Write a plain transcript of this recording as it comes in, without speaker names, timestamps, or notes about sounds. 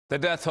The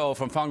death toll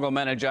from fungal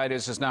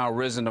meningitis has now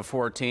risen to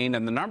 14,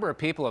 and the number of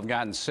people who have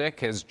gotten sick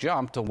has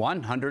jumped to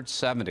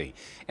 170.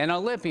 An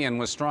Olympian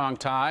with strong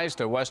ties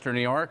to Western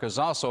New York is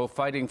also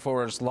fighting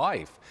for his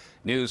life.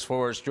 News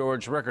 4's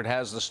George Rickard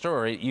has the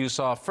story you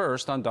saw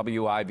first on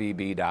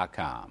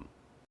WIVB.com.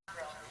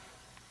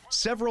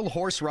 Several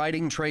horse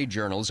riding trade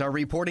journals are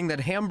reporting that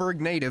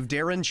Hamburg native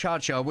Darren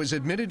Chiacchia was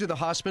admitted to the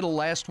hospital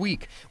last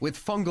week with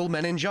fungal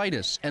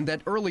meningitis, and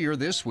that earlier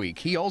this week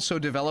he also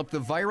developed the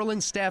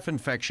virulent staph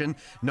infection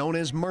known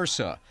as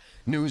MRSA.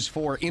 News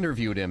 4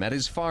 interviewed him at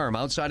his farm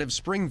outside of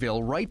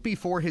Springville right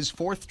before his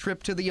fourth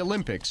trip to the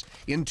Olympics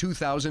in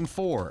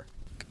 2004.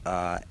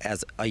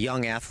 As a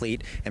young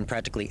athlete in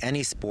practically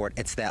any sport,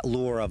 it's that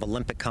lure of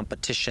Olympic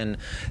competition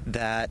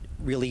that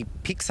really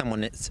piques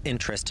someone's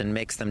interest and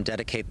makes them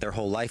dedicate their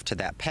whole life to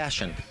that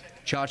passion.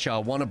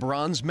 Chiacchia won a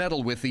bronze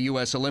medal with the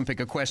U.S. Olympic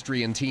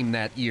equestrian team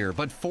that year,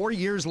 but 4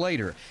 years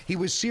later, he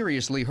was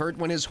seriously hurt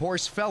when his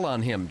horse fell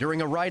on him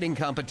during a riding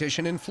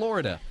competition in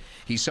Florida.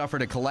 He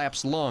suffered a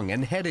collapsed lung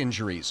and head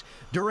injuries.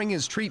 During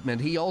his treatment,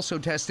 he also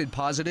tested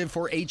positive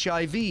for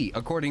HIV,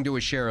 according to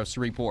a sheriff's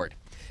report.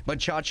 But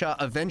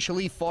Chiacchia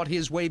eventually fought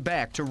his way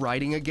back to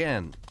riding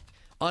again.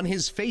 On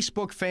his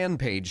Facebook fan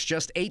page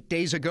just 8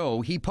 days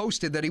ago, he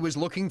posted that he was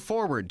looking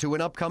forward to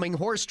an upcoming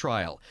horse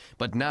trial.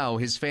 But now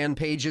his fan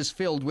page is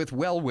filled with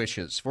well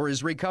wishes for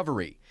his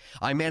recovery.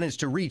 I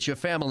managed to reach a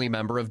family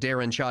member of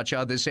Darren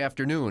Chiacchia this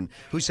afternoon,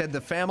 who said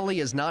the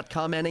family is not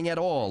commenting at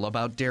all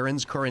about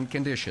Darren's current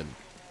condition.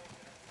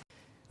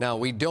 Now,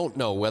 we don't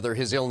know whether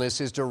his illness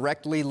is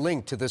directly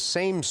linked to the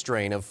same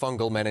strain of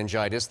fungal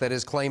meningitis that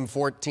has claimed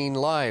 14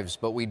 lives,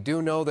 but we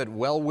do know that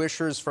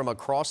well-wishers from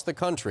across the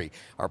country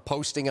are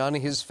posting on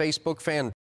his Facebook fan